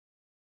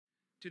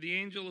To the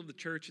angel of the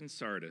church in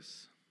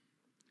Sardis,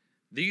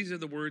 these are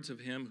the words of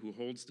him who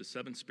holds the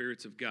seven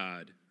spirits of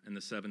God and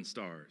the seven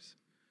stars.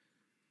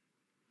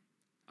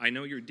 I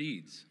know your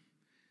deeds.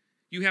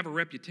 You have a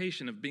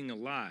reputation of being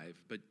alive,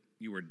 but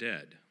you are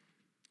dead.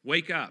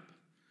 Wake up,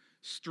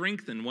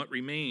 strengthen what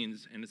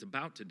remains and is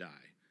about to die,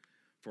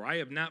 for I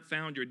have not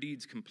found your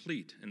deeds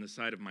complete in the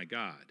sight of my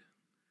God.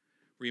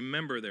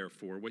 Remember,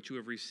 therefore, what you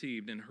have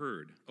received and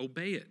heard.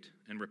 Obey it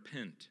and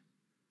repent.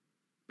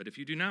 But if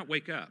you do not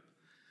wake up,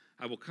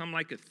 I will come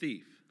like a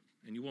thief,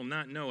 and you will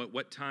not know at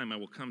what time I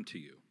will come to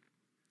you.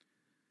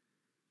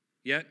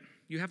 Yet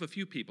you have a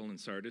few people in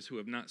Sardis who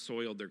have not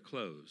soiled their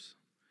clothes.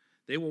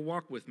 They will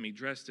walk with me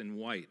dressed in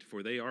white,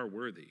 for they are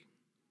worthy.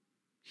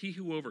 He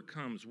who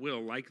overcomes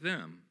will, like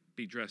them,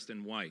 be dressed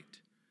in white.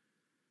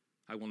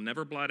 I will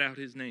never blot out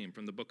his name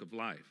from the book of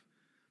life,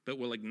 but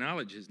will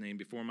acknowledge his name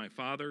before my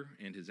Father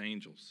and his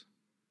angels.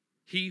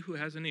 He who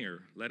has an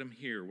ear, let him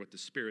hear what the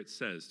Spirit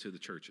says to the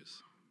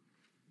churches.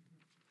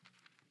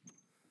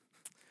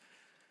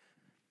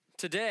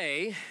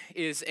 Today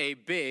is a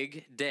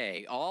big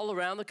day. All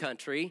around the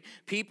country,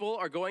 people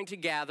are going to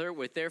gather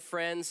with their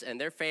friends and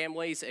their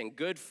families and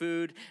good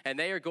food, and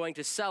they are going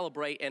to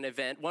celebrate an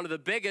event, one of the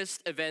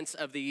biggest events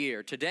of the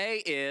year.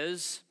 Today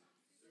is...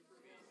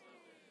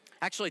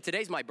 Actually,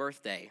 today's my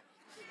birthday.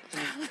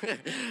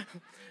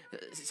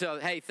 So,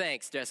 hey,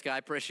 thanks, Jessica. I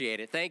appreciate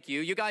it. Thank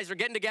you. You guys are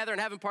getting together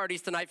and having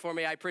parties tonight for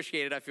me. I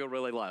appreciate it. I feel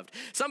really loved.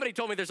 Somebody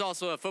told me there's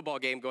also a football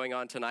game going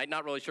on tonight.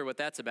 Not really sure what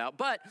that's about.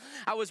 But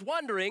I was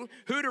wondering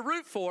who to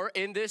root for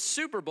in this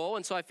Super Bowl.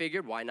 And so I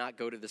figured, why not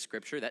go to the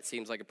scripture? That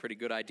seems like a pretty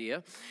good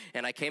idea.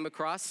 And I came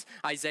across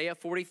Isaiah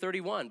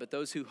 40:31. But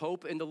those who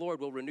hope in the Lord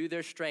will renew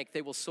their strength.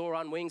 They will soar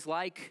on wings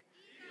like...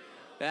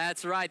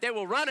 That's right. They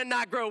will run and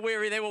not grow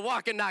weary. They will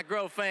walk and not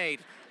grow faint.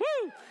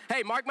 Woo!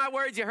 Hey, mark my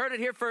words. You heard it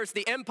here first.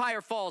 The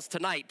empire falls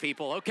tonight,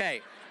 people.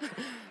 Okay.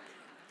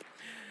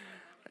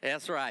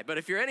 That's right. But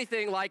if you're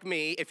anything like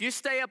me, if you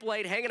stay up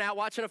late hanging out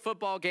watching a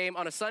football game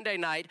on a Sunday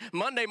night,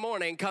 Monday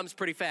morning comes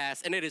pretty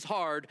fast, and it is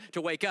hard to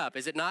wake up.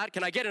 Is it not?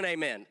 Can I get an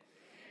amen?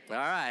 All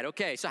right.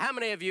 Okay. So how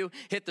many of you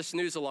hit the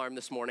snooze alarm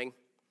this morning?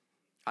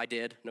 I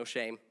did. No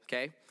shame.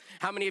 Okay.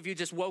 How many of you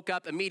just woke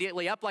up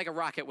immediately up like a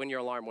rocket when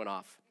your alarm went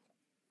off?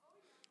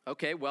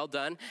 Okay, well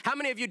done. How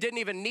many of you didn't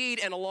even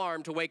need an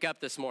alarm to wake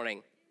up this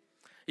morning?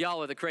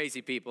 Y'all are the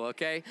crazy people,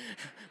 okay?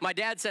 My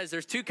dad says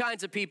there's two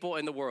kinds of people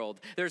in the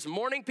world. There's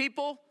morning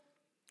people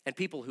and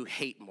people who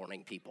hate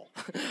morning people.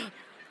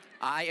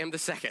 I am the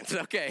second,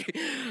 okay?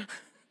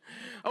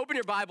 Open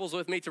your Bibles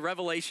with me to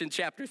Revelation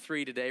chapter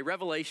 3 today.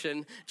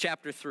 Revelation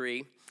chapter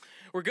 3.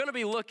 We're going to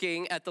be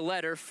looking at the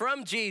letter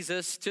from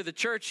Jesus to the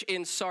church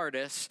in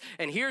Sardis.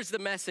 And here's the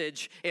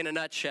message in a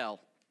nutshell.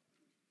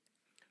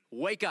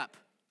 Wake up.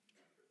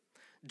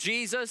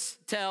 Jesus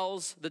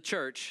tells the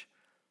church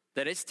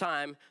that it's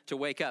time to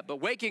wake up.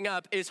 But waking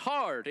up is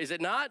hard, is it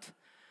not?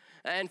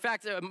 In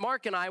fact,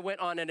 Mark and I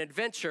went on an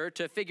adventure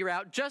to figure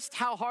out just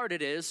how hard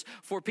it is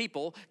for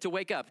people to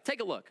wake up.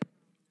 Take a look.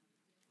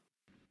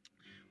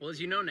 Well, as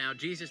you know now,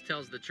 Jesus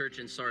tells the church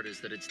in Sardis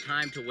that it's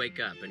time to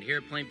wake up. And here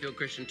at Plainfield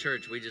Christian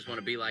Church, we just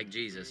want to be like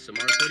Jesus. So,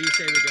 Mark, what do you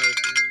say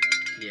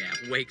we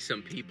go, wake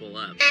some people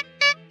up?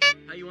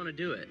 How you want to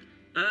do it?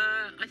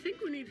 I think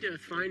we need to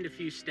find a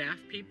few staff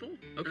people.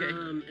 Okay.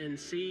 And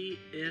see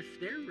if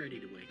they're ready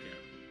to wake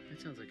up.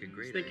 That sounds like a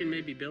great I was thinking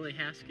idea. maybe Billy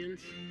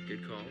Haskins.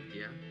 Good call,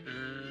 yeah.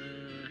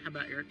 How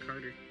about Eric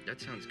Carter?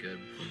 That sounds good.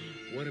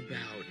 What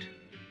about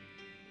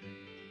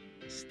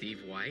Steve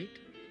White?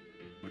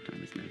 What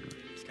time is it now?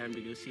 It's time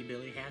to go see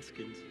Billy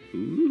Haskins.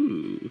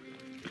 Ooh.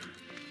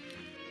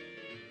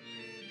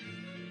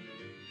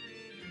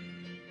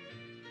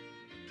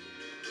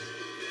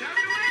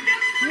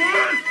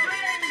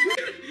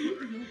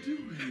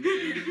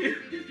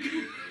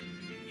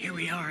 Here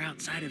we are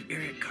outside of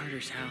Eric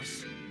Carter's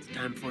house. It's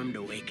time for him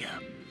to wake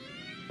up.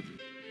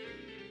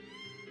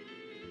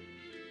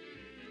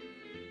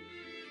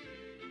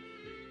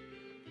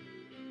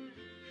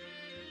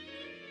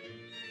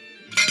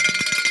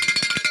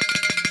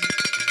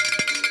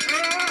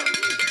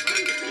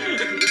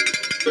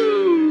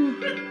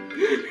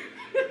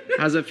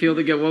 How's it feel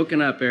to get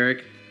woken up,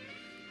 Eric?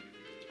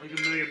 Like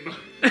 $1 million.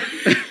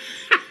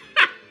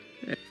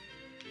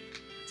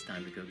 It's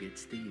time to go get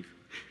Steve.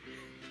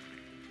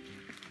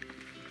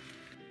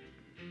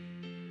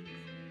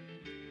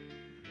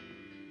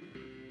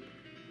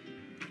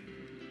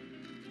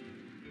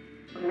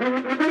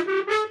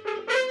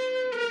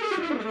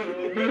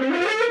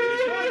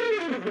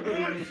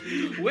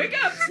 Wake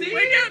up, Steve!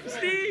 Wake up,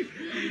 Steve!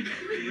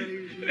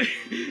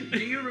 Do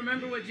you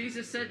remember what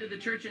Jesus said to the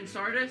church in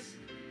Sardis?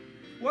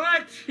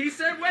 What? He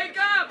said, wake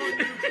up!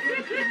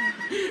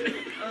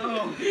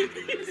 Oh. He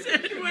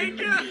said,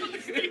 wake up!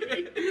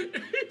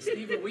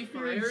 Steve, are we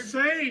fired? You're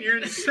insane. You're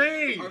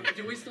insane.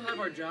 Do we still have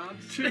our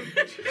jobs?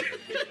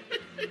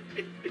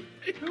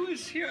 Who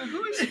is here?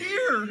 Who is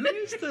here? Who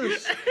is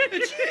this?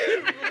 It's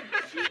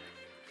you.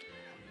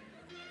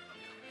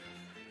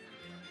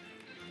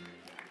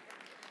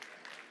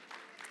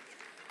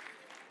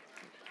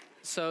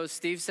 So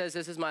Steve says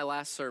this is my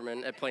last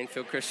sermon at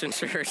Plainfield Christian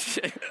Church.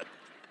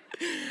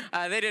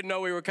 They didn't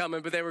know we were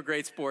coming, but they were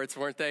great sports,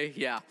 weren't they?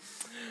 Yeah.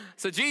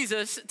 So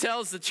Jesus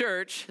tells the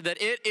church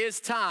that it is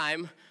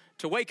time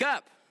to wake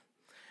up.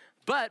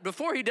 But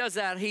before he does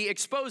that, he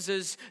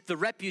exposes the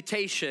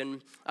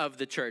reputation of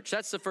the church.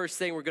 That's the first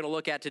thing we're going to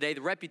look at today,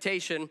 the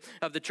reputation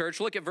of the church.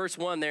 Look at verse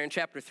 1 there in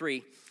chapter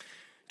 3.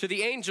 To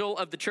the angel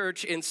of the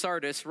church in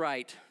Sardis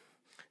write,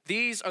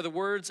 these are the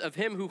words of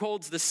him who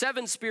holds the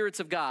 7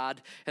 spirits of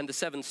God and the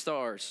 7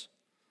 stars.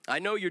 I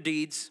know your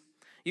deeds.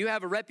 You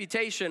have a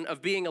reputation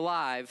of being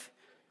alive,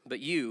 but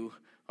you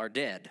are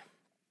dead.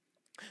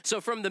 So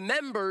from the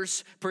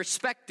members'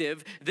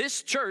 perspective,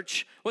 this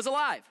church was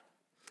alive.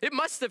 It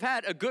must have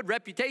had a good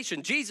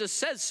reputation. Jesus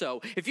says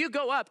so. If you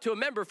go up to a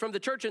member from the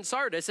church in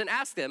Sardis and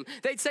ask them,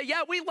 they'd say,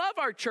 yeah, we love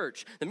our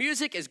church. The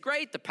music is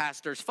great. The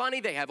pastor's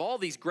funny. They have all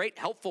these great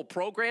helpful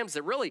programs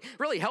that really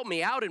help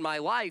me out in my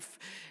life.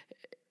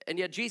 And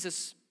yet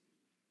Jesus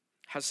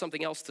has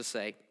something else to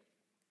say.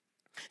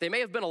 They may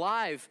have been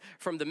alive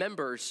from the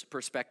members'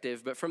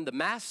 perspective, but from the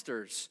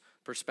master's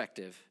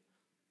perspective,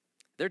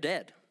 they're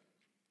dead.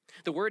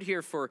 The word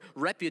here for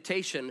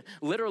reputation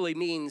literally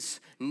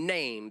means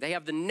name. They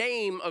have the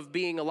name of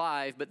being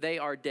alive, but they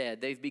are dead.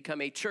 They've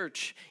become a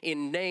church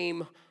in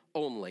name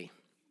only.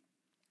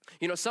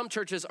 You know, some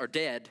churches are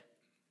dead,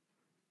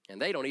 and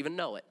they don't even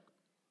know it.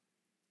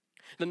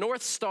 The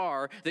North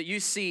Star that you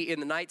see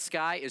in the night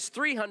sky is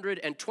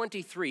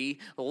 323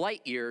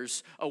 light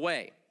years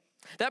away.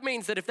 That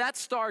means that if that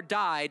star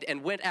died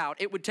and went out,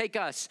 it would take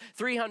us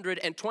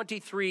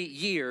 323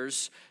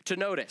 years to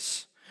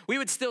notice. We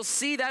would still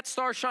see that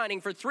star shining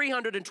for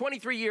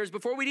 323 years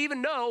before we'd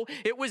even know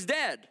it was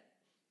dead.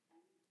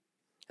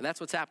 And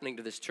that's what's happening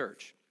to this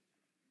church.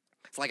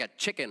 It's like a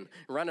chicken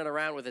running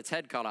around with its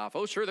head cut off.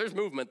 Oh, sure, there's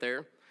movement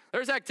there.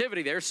 There's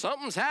activity there.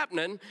 Something's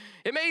happening.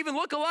 It may even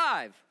look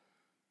alive.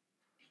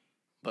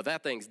 But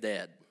that thing's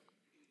dead.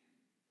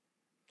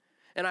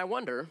 And I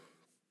wonder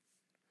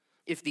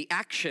if the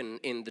action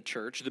in the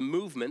church, the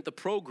movement, the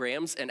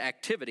programs and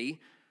activity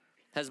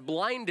has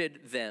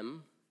blinded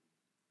them,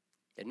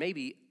 and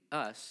maybe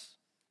us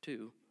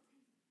too,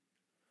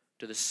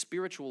 to the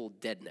spiritual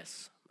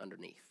deadness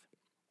underneath.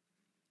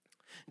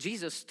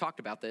 Jesus talked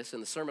about this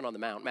in the Sermon on the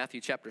Mount, Matthew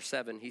chapter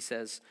 7. He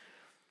says,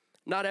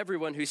 not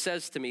everyone who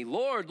says to me,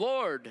 Lord,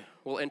 Lord,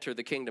 will enter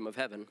the kingdom of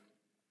heaven,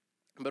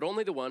 but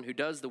only the one who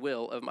does the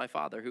will of my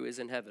Father who is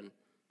in heaven.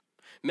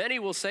 Many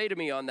will say to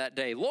me on that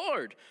day,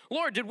 Lord,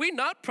 Lord, did we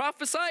not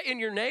prophesy in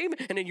your name,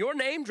 and in your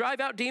name drive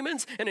out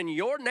demons, and in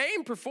your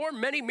name perform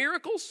many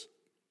miracles?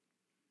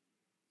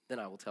 Then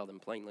I will tell them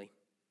plainly,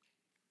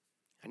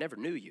 I never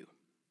knew you.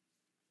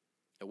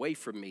 Away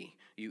from me,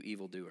 you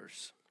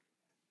evildoers.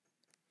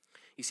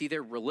 You see,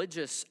 their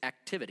religious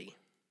activity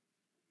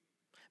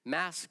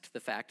masked the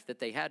fact that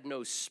they had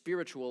no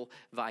spiritual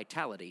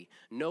vitality,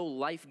 no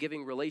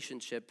life-giving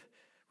relationship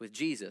with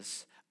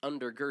Jesus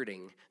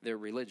undergirding their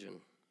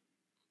religion.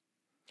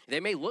 They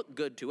may look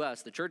good to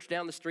us. The church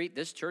down the street,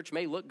 this church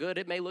may look good.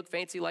 It may look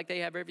fancy like they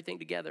have everything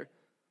together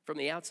from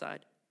the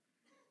outside.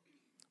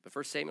 But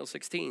 1 Samuel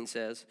 16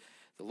 says,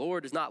 the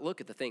Lord does not look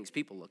at the things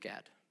people look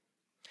at.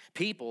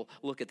 People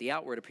look at the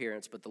outward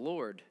appearance, but the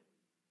Lord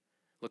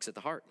looks at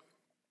the heart.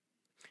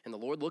 And the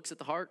Lord looks at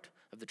the heart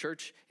of the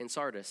church in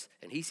Sardis,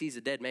 and he sees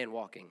a dead man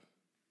walking.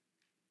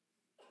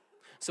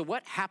 So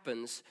what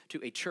happens to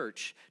a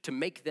church to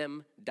make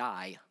them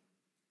die?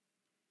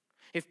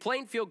 If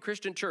Plainfield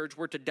Christian Church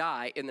were to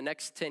die in the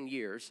next 10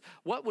 years,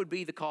 what would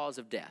be the cause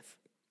of death?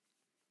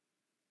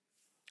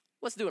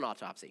 Let's do an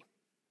autopsy.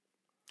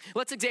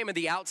 Let's examine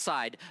the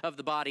outside of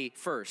the body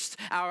first,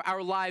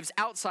 our lives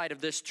outside of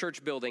this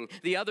church building,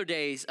 the other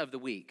days of the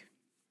week.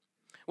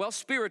 Well,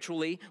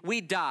 spiritually,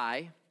 we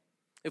die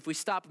if we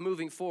stop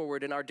moving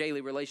forward in our daily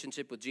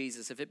relationship with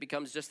Jesus, if it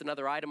becomes just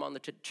another item on the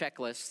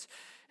checklist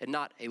and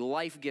not a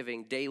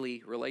life-giving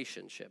daily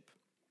relationship.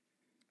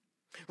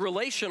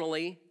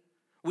 Relationally,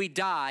 we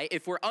die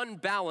if we're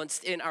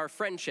unbalanced in our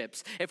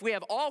friendships. If we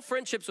have all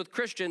friendships with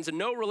Christians and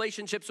no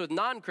relationships with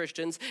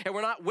non-Christians, and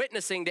we're not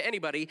witnessing to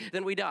anybody,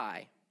 then we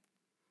die.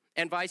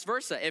 And vice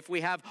versa. If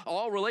we have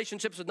all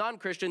relationships with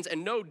non-Christians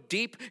and no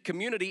deep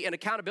community and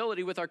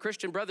accountability with our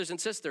Christian brothers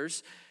and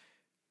sisters,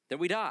 then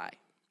we die.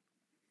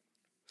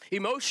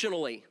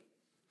 Emotionally,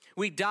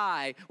 we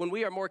die when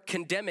we are more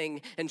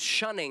condemning and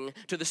shunning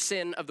to the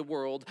sin of the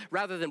world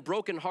rather than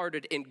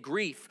brokenhearted in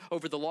grief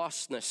over the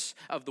lostness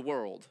of the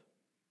world.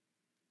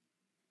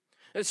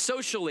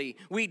 Socially,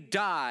 we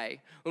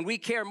die when we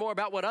care more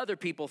about what other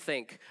people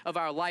think of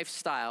our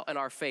lifestyle and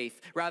our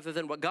faith rather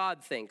than what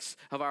God thinks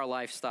of our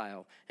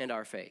lifestyle and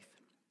our faith.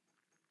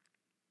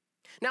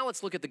 Now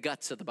let's look at the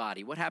guts of the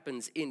body. What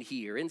happens in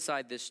here,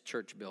 inside this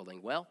church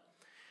building? Well,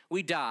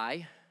 we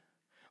die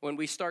when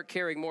we start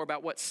caring more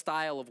about what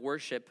style of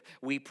worship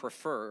we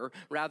prefer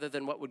rather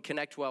than what would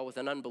connect well with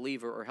an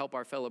unbeliever or help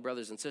our fellow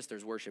brothers and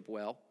sisters worship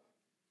well.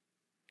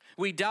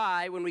 We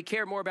die when we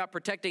care more about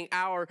protecting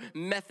our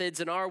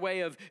methods and our way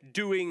of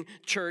doing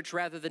church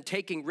rather than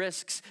taking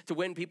risks to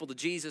win people to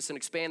Jesus and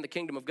expand the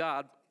kingdom of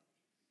God.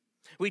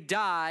 We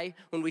die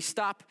when we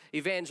stop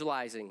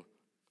evangelizing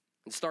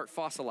and start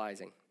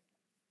fossilizing.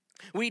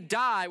 We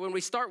die when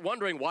we start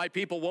wondering why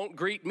people won't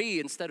greet me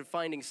instead of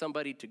finding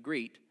somebody to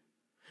greet.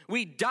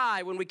 We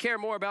die when we care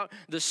more about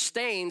the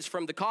stains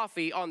from the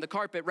coffee on the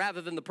carpet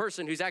rather than the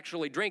person who's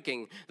actually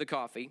drinking the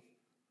coffee.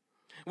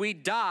 We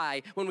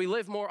die when we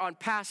live more on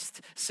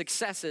past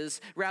successes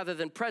rather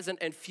than present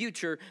and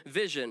future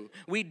vision.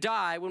 We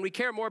die when we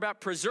care more about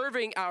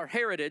preserving our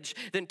heritage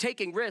than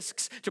taking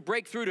risks to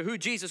break through to who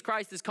Jesus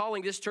Christ is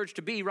calling this church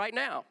to be right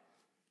now.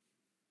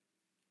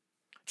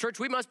 Church,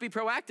 we must be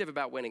proactive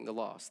about winning the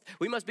lost.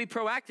 We must be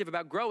proactive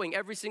about growing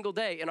every single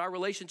day in our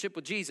relationship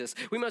with Jesus.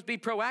 We must be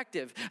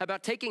proactive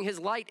about taking his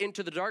light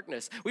into the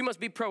darkness. We must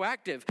be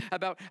proactive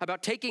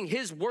about taking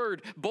his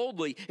word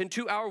boldly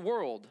into our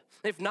world.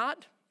 If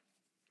not,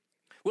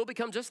 we'll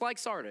become just like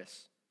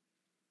Sardis.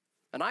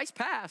 A nice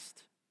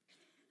past,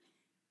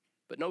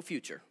 but no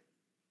future.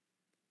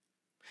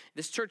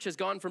 This church has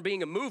gone from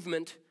being a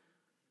movement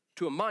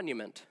to a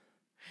monument.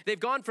 They've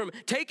gone from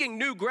taking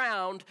new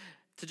ground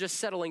to just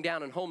settling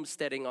down and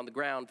homesteading on the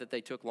ground that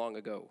they took long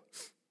ago.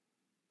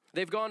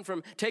 They've gone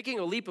from taking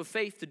a leap of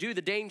faith to do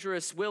the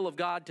dangerous will of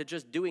God to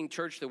just doing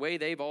church the way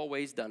they've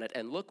always done it.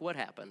 And look what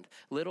happened.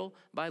 Little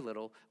by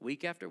little,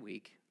 week after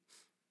week,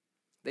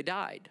 they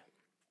died.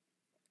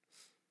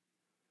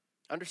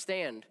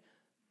 Understand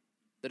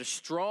that a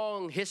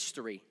strong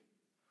history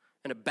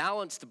and a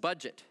balanced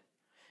budget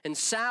and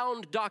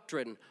sound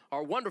doctrine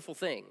are wonderful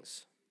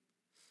things.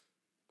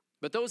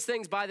 But those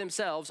things by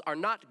themselves are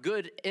not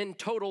good in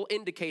total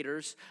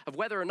indicators of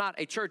whether or not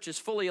a church is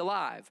fully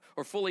alive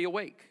or fully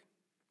awake.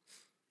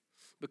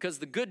 Because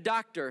the good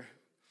doctor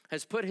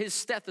has put his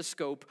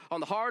stethoscope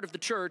on the heart of the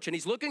church and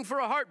he's looking for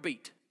a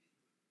heartbeat.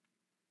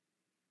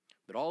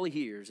 But all he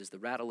hears is the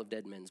rattle of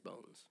dead men's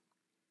bones.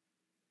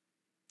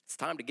 It's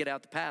time to get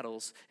out the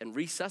paddles and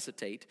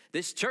resuscitate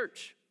this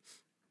church.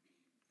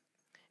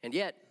 And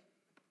yet,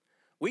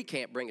 we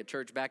can't bring a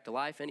church back to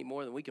life any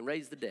more than we can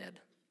raise the dead.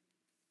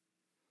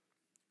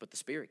 But the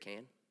Spirit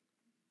can.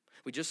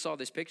 We just saw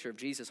this picture of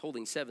Jesus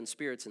holding 7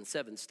 spirits and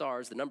 7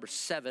 stars. The number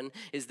 7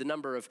 is the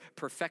number of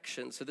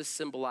perfection. So this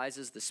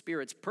symbolizes the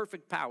Spirit's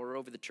perfect power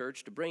over the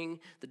church to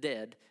bring the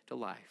dead to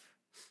life.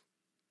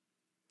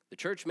 The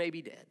church may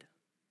be dead,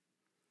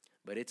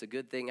 but it's a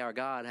good thing our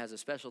God has a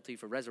specialty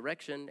for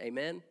resurrection.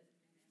 Amen?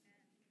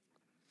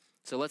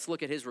 So let's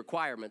look at his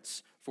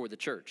requirements for the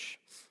church.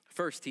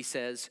 First, he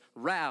says,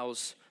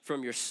 rouse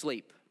from your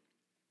sleep.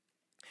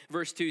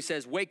 Verse 2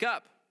 says, wake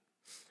up.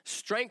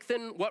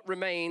 Strengthen what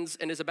remains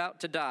and is about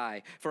to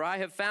die, for I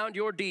have found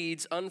your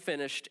deeds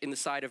unfinished in the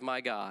sight of my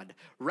God.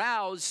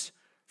 Rouse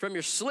from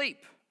your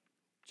sleep,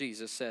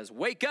 Jesus says.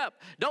 Wake up.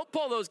 Don't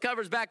pull those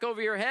covers back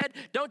over your head.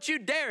 Don't you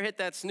dare hit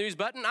that snooze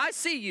button. I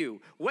see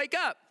you. Wake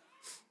up.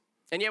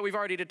 And yet we've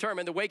already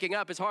determined that waking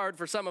up is hard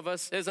for some of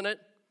us, isn't it?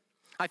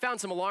 I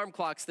found some alarm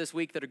clocks this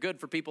week that are good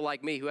for people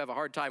like me who have a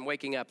hard time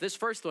waking up. This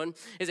first one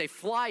is a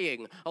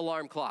flying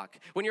alarm clock.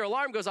 When your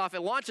alarm goes off, it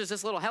launches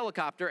this little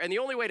helicopter, and the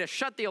only way to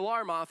shut the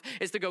alarm off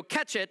is to go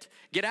catch it,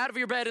 get out of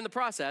your bed in the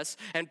process,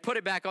 and put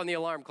it back on the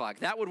alarm clock.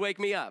 That would wake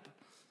me up.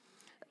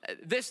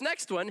 This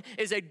next one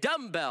is a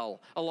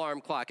dumbbell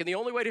alarm clock, and the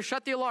only way to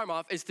shut the alarm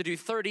off is to do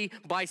 30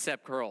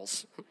 bicep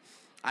curls.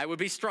 I would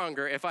be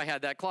stronger if I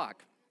had that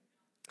clock.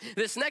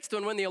 This next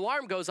one, when the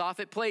alarm goes off,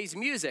 it plays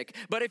music.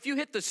 But if you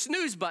hit the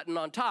snooze button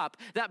on top,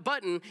 that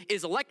button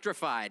is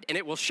electrified, and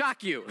it will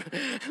shock you.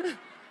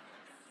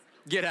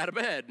 Get out of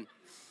bed.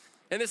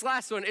 And this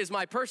last one is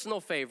my personal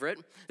favorite.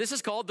 This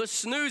is called the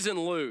Snooze and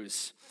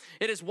Lose.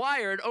 It is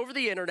wired over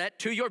the internet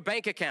to your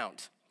bank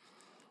account.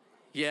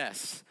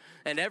 Yes.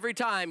 And every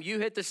time you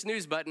hit the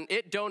snooze button,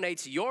 it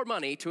donates your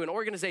money to an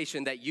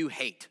organization that you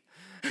hate.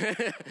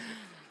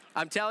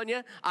 I'm telling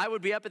you, I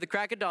would be up at the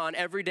crack of dawn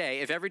every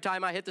day if every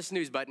time I hit the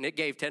snooze button, it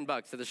gave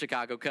 $10 to the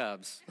Chicago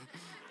Cubs.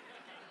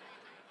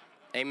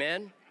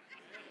 Amen?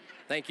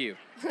 Thank you.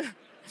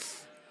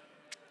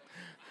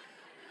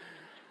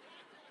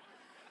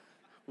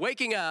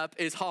 Waking up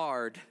is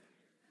hard,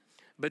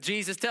 but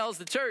Jesus tells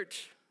the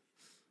church,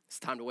 it's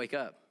time to wake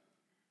up.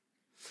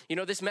 You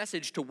know, this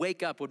message to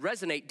wake up would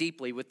resonate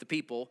deeply with the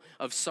people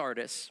of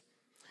Sardis.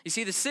 You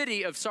see, the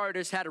city of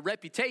Sardis had a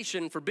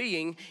reputation for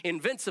being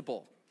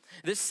invincible.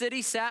 This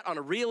city sat on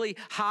a really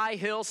high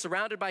hill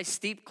surrounded by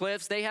steep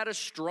cliffs. They had a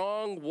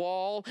strong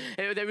wall.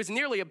 It was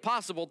nearly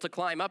impossible to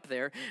climb up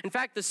there. In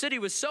fact, the city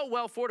was so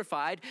well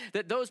fortified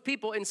that those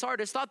people in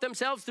Sardis thought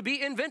themselves to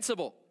be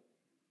invincible.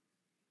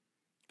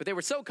 But they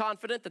were so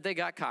confident that they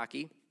got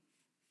cocky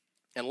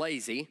and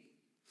lazy.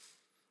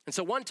 And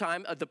so one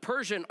time, the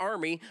Persian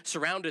army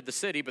surrounded the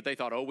city, but they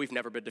thought, oh, we've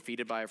never been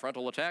defeated by a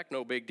frontal attack.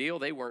 No big deal.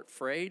 They weren't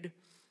afraid.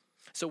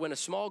 So when a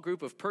small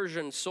group of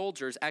Persian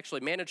soldiers actually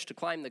managed to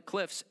climb the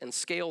cliffs and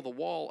scale the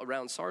wall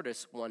around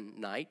Sardis one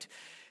night,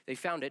 they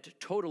found it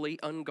totally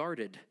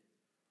unguarded.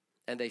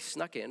 And they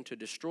snuck in to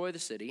destroy the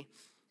city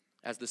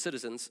as the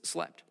citizens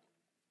slept.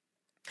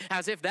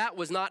 As if that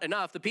was not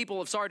enough, the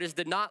people of Sardis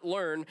did not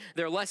learn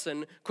their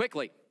lesson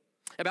quickly.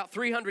 About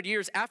 300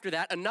 years after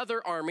that,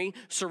 another army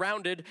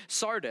surrounded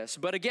Sardis.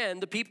 But again,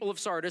 the people of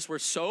Sardis were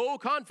so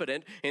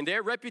confident in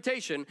their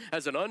reputation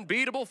as an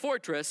unbeatable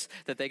fortress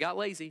that they got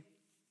lazy.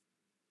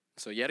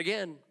 So yet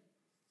again,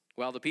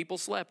 while the people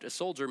slept, a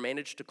soldier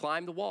managed to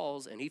climb the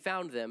walls, and he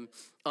found them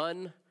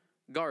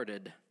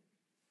unguarded.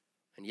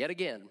 And yet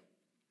again,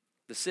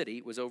 the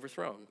city was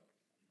overthrown.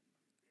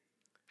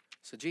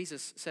 So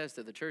Jesus says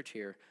to the church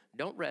here,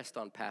 don't rest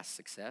on past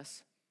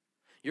success.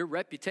 Your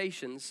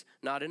reputation's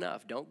not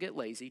enough. Don't get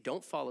lazy.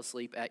 Don't fall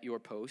asleep at your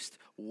post.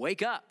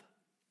 Wake up.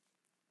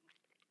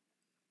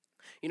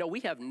 You know,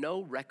 we have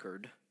no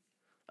record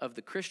of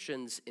the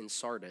Christians in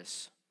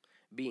Sardis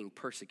being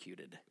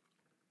persecuted.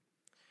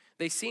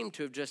 They seem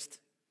to have just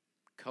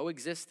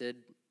coexisted,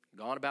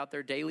 gone about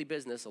their daily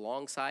business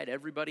alongside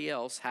everybody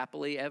else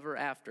happily ever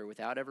after,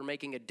 without ever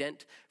making a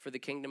dent for the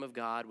kingdom of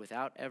God,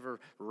 without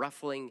ever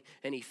ruffling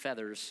any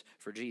feathers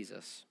for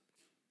Jesus.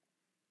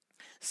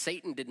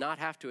 Satan did not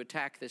have to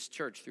attack this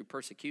church through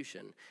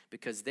persecution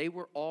because they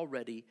were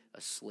already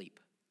asleep.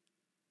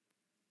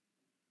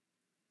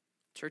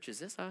 Church, is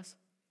this us?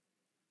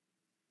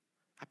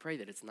 I pray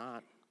that it's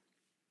not.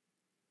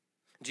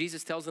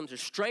 Jesus tells them to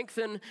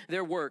strengthen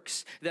their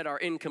works that are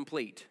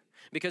incomplete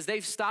because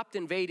they've stopped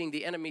invading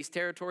the enemy's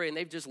territory and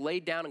they've just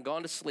laid down and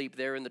gone to sleep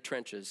there in the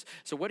trenches.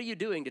 So what are you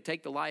doing to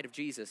take the light of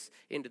Jesus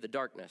into the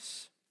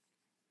darkness?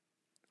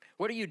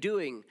 What are you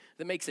doing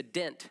that makes a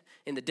dent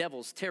in the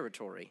devil's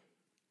territory?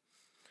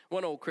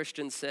 One old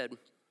Christian said,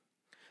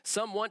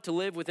 some want to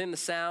live within the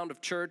sound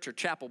of church or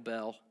chapel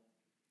bell.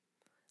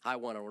 I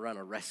want to run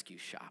a rescue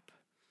shop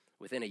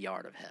within a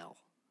yard of hell.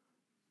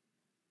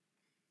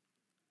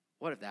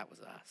 What if that was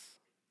us?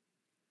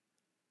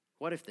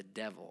 What if the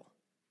devil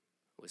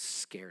was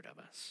scared of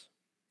us?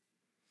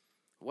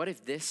 What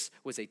if this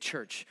was a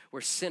church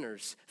where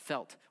sinners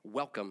felt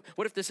welcome?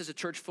 What if this is a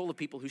church full of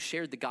people who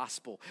shared the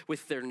gospel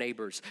with their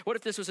neighbors? What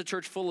if this was a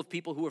church full of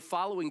people who were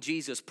following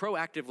Jesus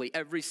proactively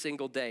every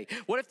single day?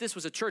 What if this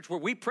was a church where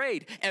we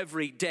prayed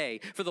every day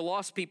for the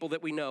lost people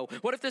that we know?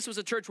 What if this was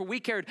a church where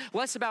we cared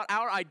less about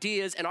our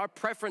ideas and our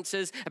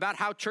preferences about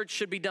how church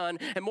should be done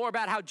and more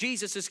about how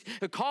Jesus is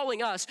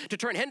calling us to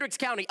turn Hendricks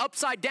County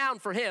upside down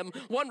for him,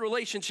 one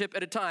relationship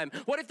at a time?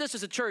 What if this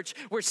is a church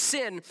where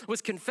sin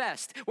was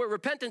confessed, where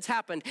repentance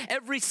happened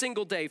every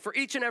single day for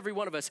each and every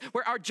one of us,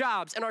 where our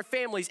jobs and our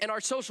families and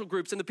our social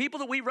groups and the people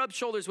that we rub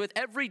shoulders with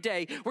every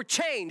day were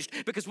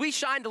changed because we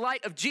shined the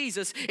light of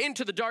Jesus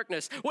into the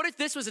darkness? What if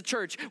this was a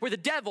church where the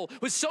devil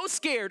was so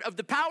scared of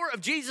the power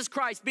of Jesus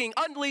Christ being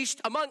unleashed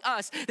among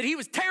us that he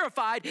was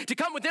terrified to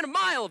come within a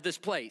mile of this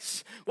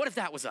place? What if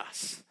that was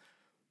us?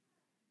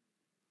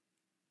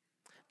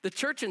 The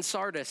church in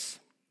Sardis,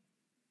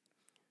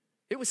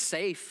 it was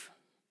safe.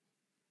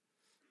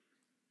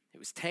 It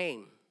was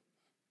tame.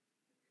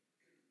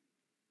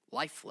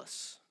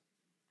 Lifeless.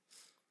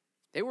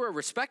 They were a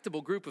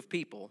respectable group of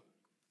people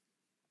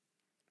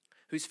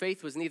whose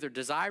faith was neither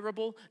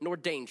desirable nor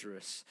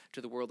dangerous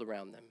to the world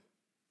around them.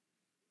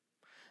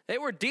 They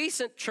were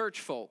decent church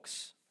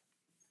folks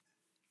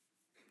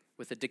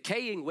with a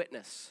decaying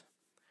witness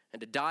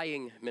and a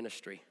dying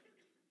ministry.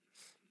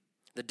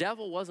 The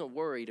devil wasn't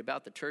worried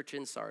about the church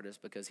in Sardis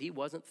because he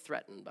wasn't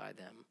threatened by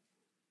them.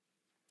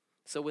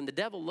 So when the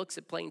devil looks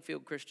at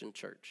Plainfield Christian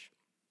Church,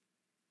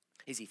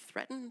 is he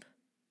threatened?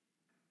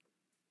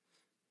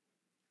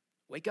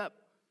 Wake up.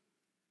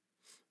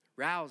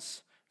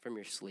 Rouse from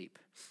your sleep.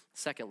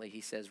 Secondly,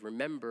 he says,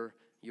 remember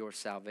your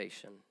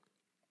salvation.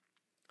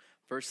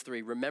 Verse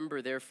 3,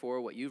 remember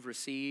therefore what you've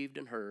received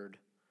and heard.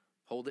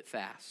 Hold it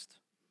fast.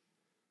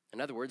 In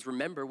other words,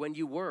 remember when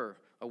you were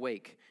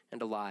awake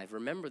and alive.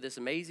 Remember this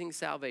amazing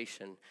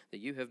salvation that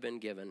you have been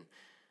given.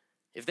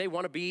 If they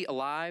want to be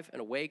alive and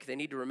awake, they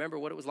need to remember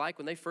what it was like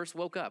when they first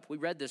woke up. We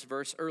read this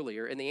verse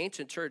earlier. In the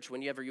ancient church,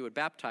 whenever you would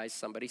baptize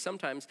somebody,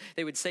 sometimes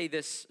they would say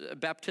this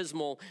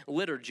baptismal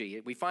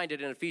liturgy. We find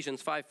it in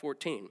Ephesians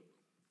 5:14.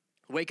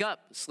 Wake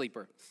up,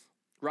 sleeper.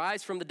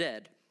 Rise from the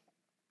dead,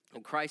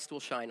 and Christ will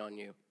shine on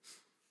you.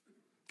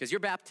 Because your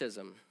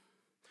baptism,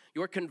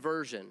 your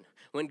conversion,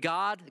 when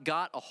God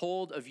got a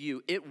hold of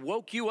you, it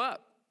woke you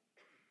up.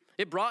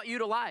 It brought you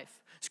to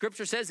life.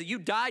 Scripture says that you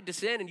died to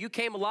sin and you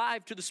came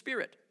alive to the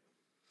Spirit.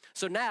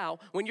 So now,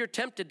 when you're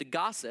tempted to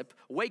gossip,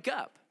 wake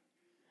up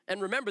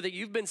and remember that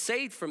you've been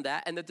saved from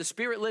that and that the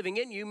Spirit living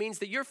in you means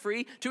that you're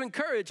free to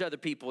encourage other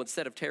people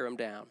instead of tear them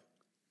down.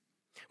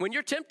 When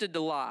you're tempted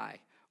to lie,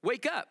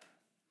 wake up.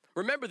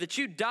 Remember that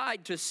you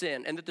died to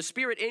sin and that the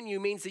Spirit in you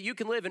means that you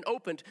can live an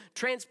open,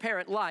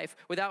 transparent life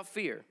without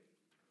fear.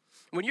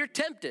 When you're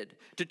tempted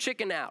to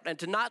chicken out and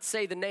to not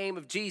say the name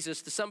of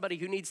Jesus to somebody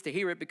who needs to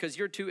hear it because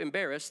you're too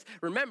embarrassed,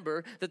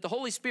 remember that the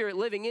Holy Spirit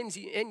living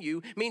in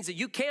you means that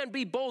you can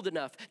be bold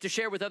enough to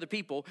share with other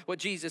people what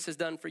Jesus has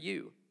done for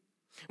you.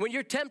 When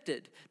you're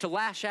tempted to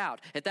lash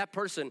out at that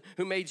person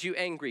who made you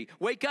angry,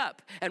 wake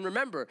up and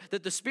remember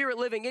that the Spirit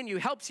living in you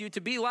helps you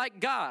to be like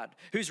God,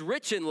 who's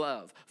rich in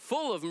love,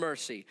 full of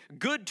mercy,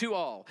 good to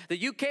all, that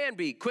you can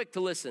be quick to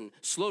listen,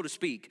 slow to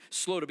speak,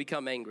 slow to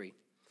become angry.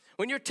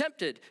 When you're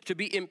tempted to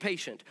be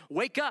impatient,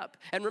 wake up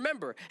and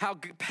remember how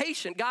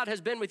patient God has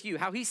been with you,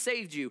 how he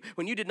saved you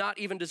when you did not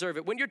even deserve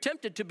it. When you're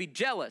tempted to be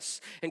jealous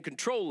and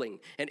controlling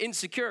and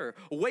insecure,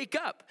 wake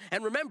up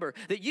and remember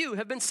that you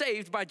have been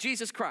saved by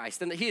Jesus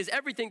Christ and that he is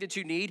everything that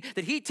you need,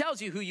 that he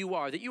tells you who you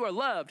are, that you are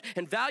loved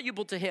and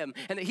valuable to him,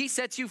 and that he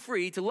sets you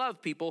free to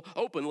love people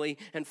openly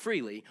and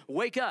freely.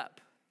 Wake up.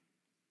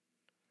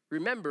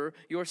 Remember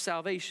your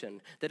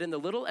salvation, that in the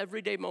little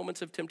everyday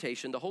moments of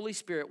temptation, the Holy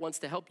Spirit wants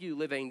to help you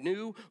live a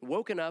new,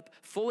 woken up,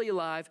 fully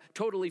alive,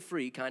 totally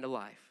free kind of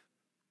life.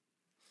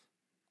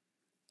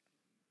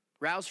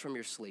 Rouse from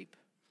your sleep.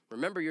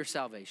 Remember your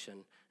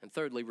salvation. And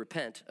thirdly,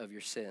 repent of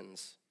your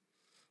sins.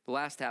 The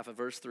last half of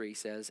verse 3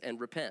 says, and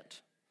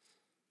repent.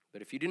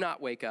 But if you do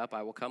not wake up,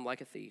 I will come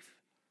like a thief,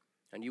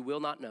 and you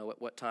will not know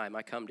at what time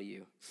I come to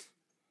you.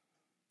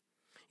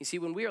 You see,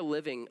 when we are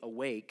living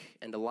awake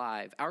and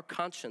alive, our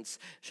conscience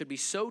should be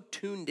so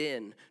tuned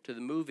in to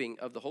the moving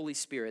of the Holy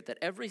Spirit that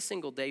every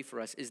single day for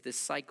us is this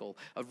cycle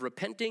of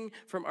repenting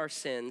from our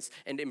sins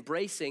and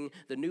embracing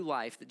the new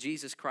life that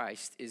Jesus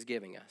Christ is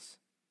giving us.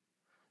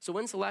 So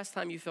when's the last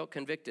time you felt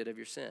convicted of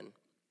your sin?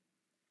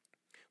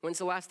 When's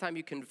the last time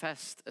you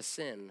confessed a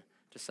sin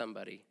to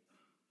somebody?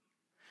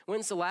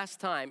 When's the last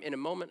time in a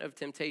moment of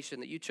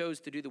temptation that you chose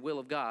to do the will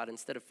of God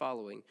instead of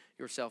following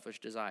your selfish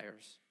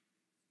desires?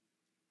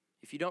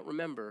 If you don't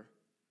remember,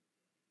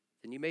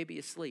 then you may be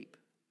asleep.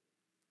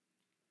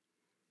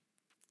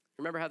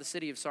 Remember how the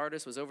city of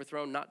Sardis was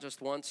overthrown not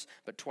just once,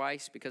 but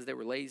twice because they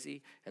were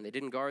lazy and they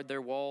didn't guard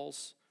their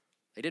walls?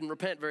 They didn't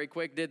repent very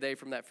quick, did they,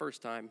 from that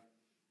first time?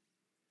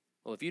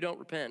 Well, if you don't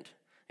repent,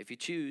 if you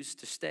choose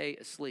to stay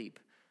asleep,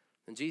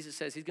 then Jesus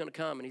says he's going to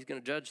come and he's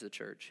going to judge the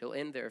church. He'll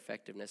end their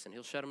effectiveness and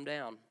he'll shut them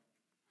down.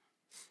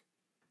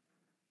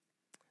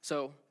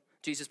 So,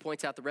 Jesus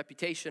points out the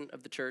reputation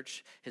of the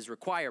church, his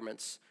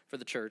requirements for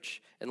the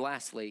church, and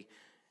lastly,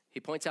 he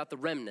points out the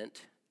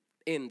remnant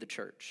in the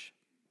church.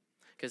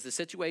 Because the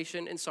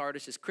situation in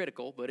Sardis is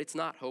critical, but it's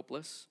not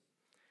hopeless.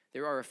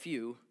 There are a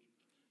few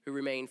who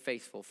remain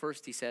faithful.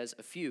 First, he says,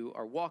 a few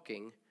are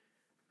walking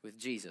with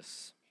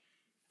Jesus.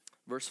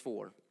 Verse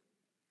 4.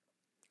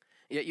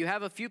 Yet you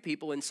have a few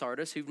people in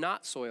Sardis who've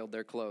not soiled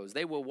their clothes.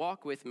 They will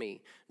walk with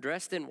me,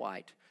 dressed in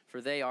white, for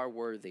they are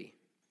worthy.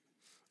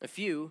 A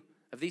few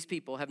of these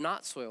people have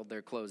not soiled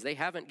their clothes. They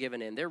haven't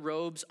given in. Their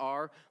robes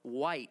are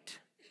white.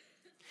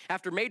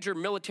 After major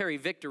military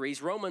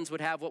victories, Romans would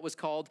have what was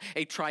called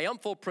a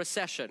triumphal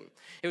procession.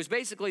 It was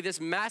basically this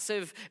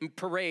massive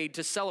parade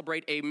to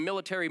celebrate a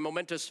military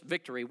momentous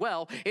victory.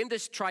 Well, in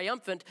this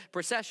triumphant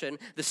procession,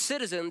 the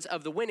citizens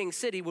of the winning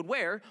city would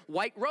wear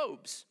white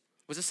robes.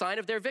 It was a sign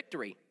of their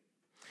victory.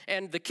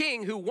 And the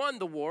king who won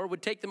the war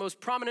would take the most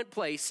prominent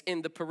place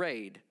in the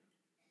parade.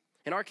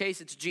 In our case,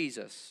 it's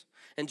Jesus.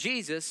 And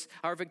Jesus,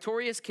 our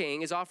victorious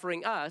king, is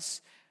offering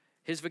us,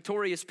 his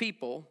victorious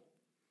people,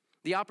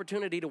 the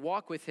opportunity to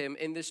walk with him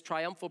in this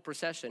triumphal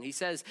procession. He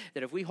says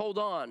that if we hold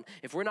on,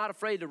 if we're not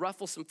afraid to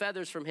ruffle some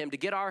feathers from him, to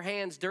get our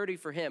hands dirty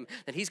for him,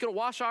 then he's going to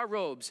wash our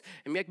robes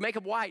and make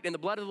them white in the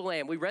blood of the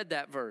Lamb. We read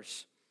that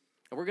verse.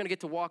 And we're going to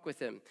get to walk with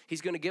him.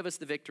 He's going to give us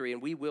the victory,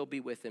 and we will be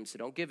with him. So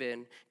don't give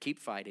in. Keep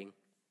fighting.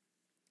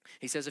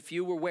 He says a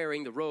few were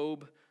wearing the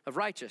robe of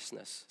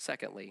righteousness.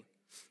 Secondly,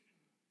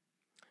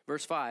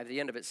 verse 5, the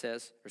end of it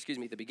says,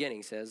 the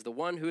beginning says, the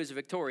one who is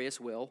victorious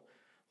will,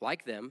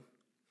 like them,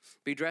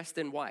 be dressed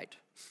in white.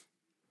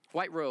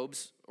 White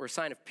robes were a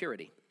sign of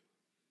purity.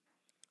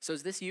 So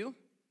is this you?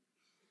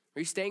 Are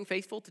you staying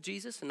faithful to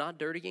Jesus and not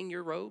dirtying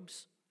your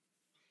robes?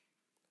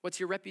 What's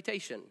your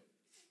reputation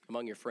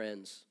among your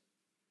friends?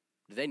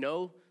 Do they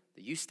know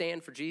that you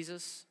stand for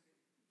Jesus,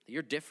 that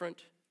you're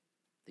different,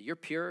 that you're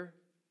pure?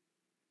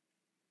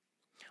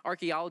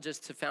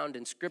 Archaeologists have found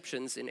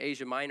inscriptions in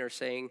Asia Minor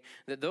saying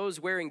that those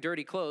wearing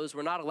dirty clothes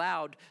were not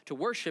allowed to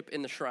worship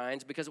in the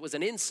shrines because it was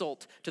an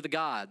insult to the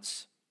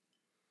gods.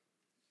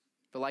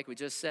 But like we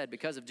just said,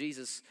 because of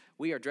Jesus,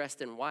 we are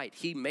dressed in white.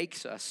 He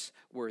makes us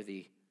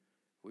worthy.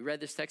 We read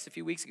this text a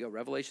few weeks ago,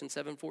 Revelation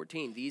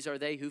 7:14. These are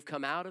they who've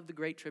come out of the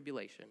great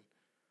tribulation.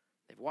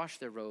 They've washed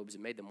their robes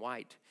and made them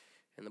white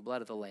in the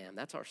blood of the Lamb.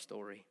 That's our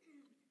story.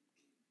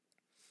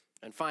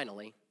 And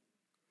finally,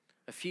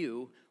 a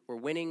few were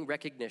winning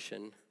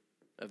recognition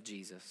of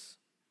Jesus.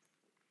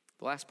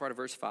 The last part of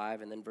verse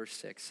 5 and then verse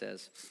 6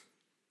 says,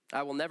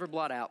 I will never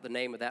blot out the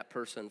name of that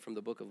person from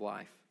the book of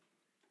life,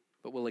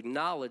 but will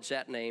acknowledge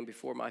that name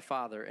before my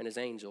Father and his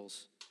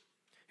angels.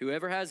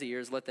 Whoever has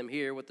ears, let them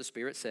hear what the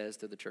Spirit says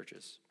to the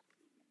churches.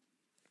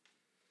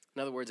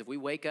 In other words, if we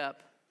wake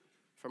up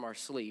from our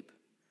sleep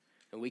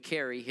and we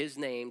carry his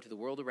name to the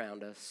world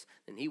around us,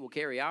 then he will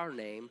carry our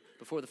name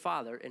before the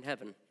Father in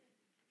heaven.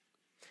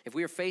 If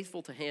we are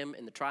faithful to him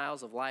in the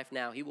trials of life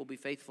now, he will be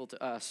faithful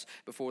to us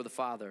before the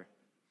Father.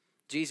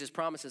 Jesus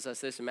promises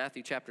us this in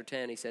Matthew chapter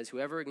 10. He says,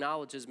 whoever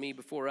acknowledges me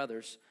before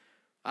others,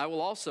 I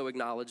will also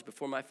acknowledge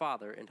before my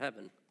Father in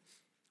heaven.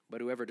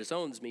 But whoever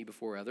disowns me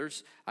before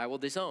others, I will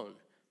disown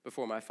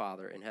before my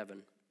Father in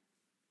heaven.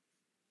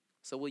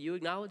 So will you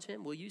acknowledge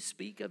him? Will you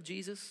speak of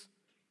Jesus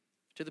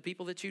to the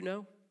people that you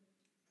know?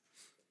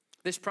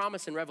 This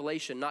promise in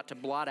Revelation not to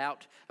blot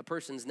out a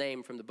person's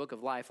name from the book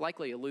of life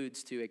likely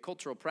alludes to a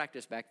cultural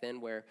practice back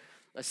then where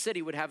a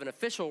city would have an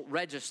official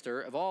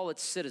register of all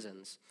its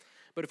citizens.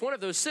 But if one of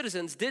those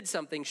citizens did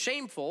something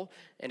shameful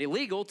and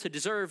illegal to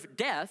deserve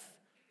death,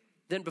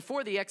 then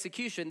before the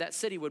execution, that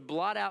city would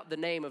blot out the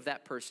name of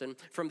that person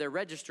from their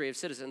registry of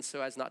citizens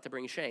so as not to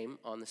bring shame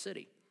on the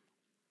city.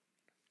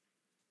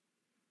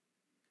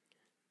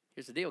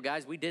 Here's the deal,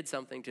 guys. We did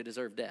something to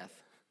deserve death.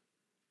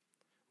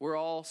 We're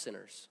all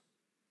sinners.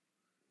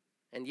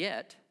 And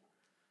yet,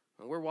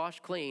 when we're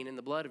washed clean in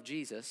the blood of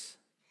Jesus,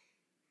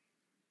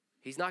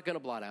 he's not going to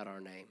blot out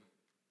our name.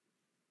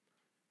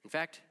 In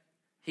fact,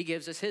 he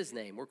gives us his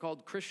name. We're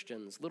called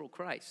Christians, little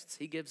Christs.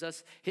 He gives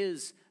us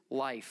his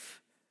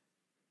life.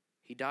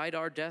 He died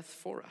our death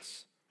for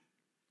us.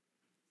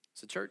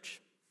 So,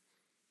 church,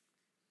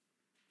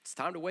 it's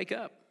time to wake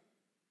up.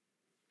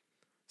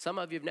 Some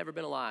of you have never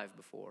been alive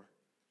before.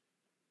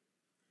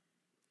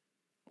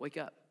 Wake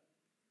up.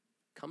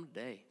 Come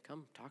today.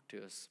 Come talk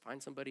to us.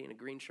 Find somebody in a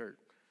green shirt.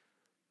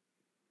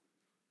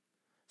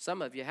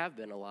 Some of you have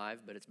been alive,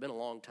 but it's been a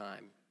long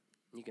time.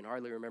 You can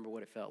hardly remember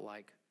what it felt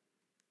like.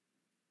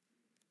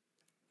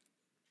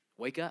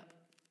 Wake up.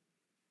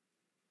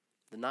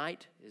 The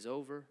night is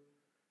over.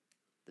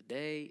 The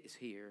day is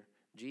here.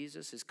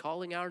 Jesus is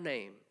calling our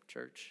name,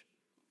 church.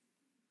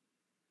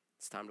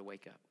 It's time to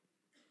wake up.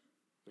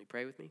 Will you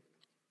pray with me?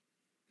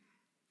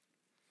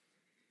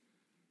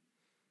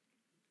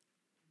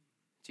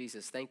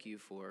 Jesus, thank you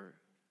for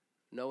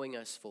knowing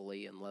us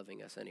fully and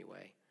loving us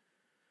anyway.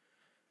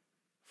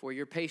 For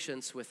your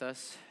patience with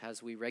us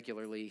as we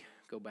regularly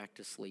go back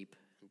to sleep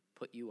and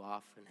put you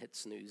off and hit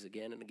snooze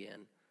again and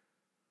again.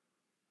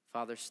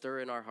 Father, stir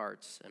in our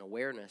hearts an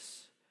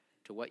awareness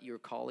to what you're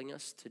calling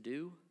us to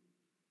do.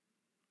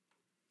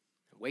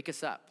 Wake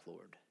us up,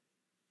 Lord.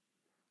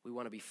 We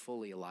want to be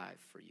fully alive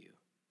for you.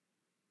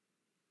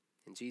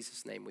 In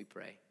Jesus' name we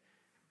pray.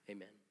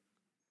 Amen.